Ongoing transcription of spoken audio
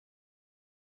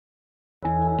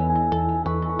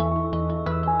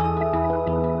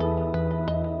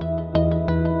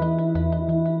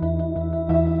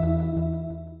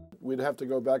have to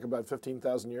go back about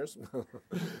 15,000 years.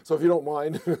 So if you don't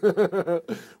mind,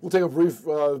 we'll take a brief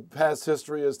past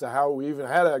history as to how we even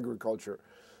had agriculture.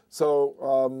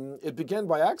 So it began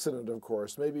by accident, of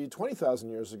course, maybe 20,000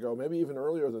 years ago, maybe even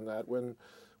earlier than that, when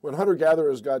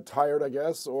hunter-gatherers got tired, I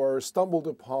guess, or stumbled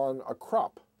upon a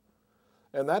crop.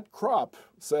 And that crop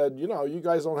said, you know, you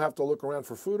guys don't have to look around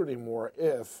for food anymore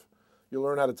if you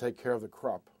learn how to take care of the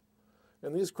crop.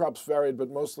 And these crops varied,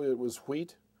 but mostly it was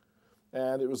wheat,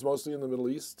 and it was mostly in the Middle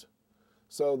East.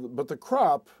 So, but the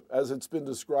crop, as it's been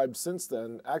described since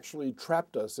then, actually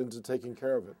trapped us into taking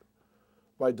care of it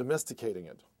by domesticating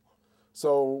it.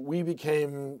 So we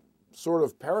became sort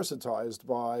of parasitized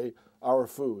by our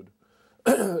food.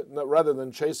 Rather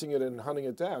than chasing it and hunting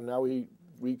it down, now we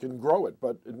can grow it.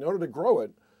 But in order to grow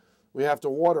it, we have to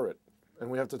water it,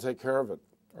 and we have to take care of it,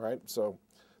 all right? So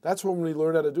that's when we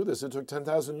learned how to do this. It took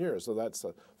 10,000 years, so that's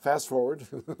fast forward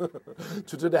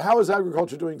to today. How is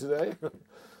agriculture doing today?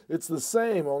 It's the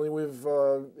same, only we've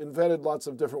invented lots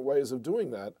of different ways of doing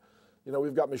that. You know,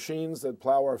 we've got machines that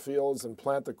plow our fields and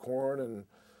plant the corn and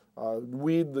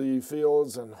weed the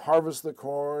fields and harvest the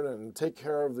corn and take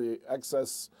care of the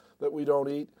excess that we don't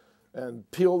eat and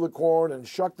peel the corn and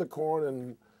shuck the corn.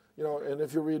 And, you know, and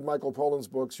if you read Michael Pollan's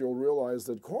books, you'll realize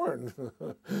that corn,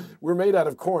 we're made out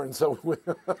of corn. So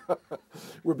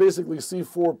we're basically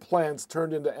C4 plants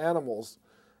turned into animals.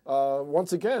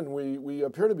 Once again, we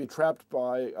appear to be trapped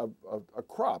by a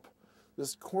crop,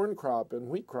 this corn crop and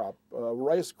wheat crop,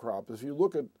 rice crop. If you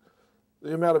look at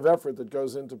the amount of effort that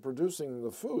goes into producing the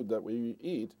food that we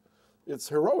eat, it's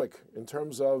heroic in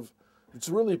terms of it's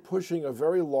really pushing a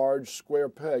very large square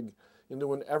peg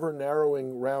into an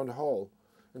ever-narrowing round hole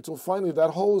until finally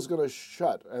that hole is going to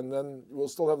shut, and then we'll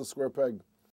still have the square peg.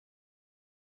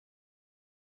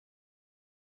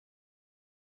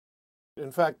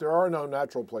 In fact, there are no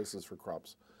natural places for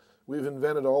crops. We've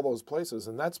invented all those places,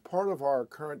 and that's part of our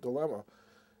current dilemma,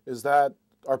 is that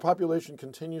our population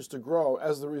continues to grow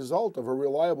as the result of a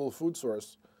reliable food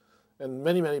source. And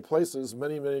many, many places,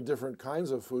 many, many different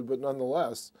kinds of food, but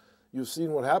nonetheless, you've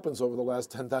seen what happens over the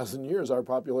last 10,000 years. Our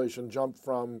population jumped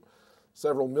from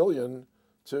several million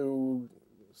to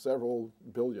several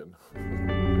billion.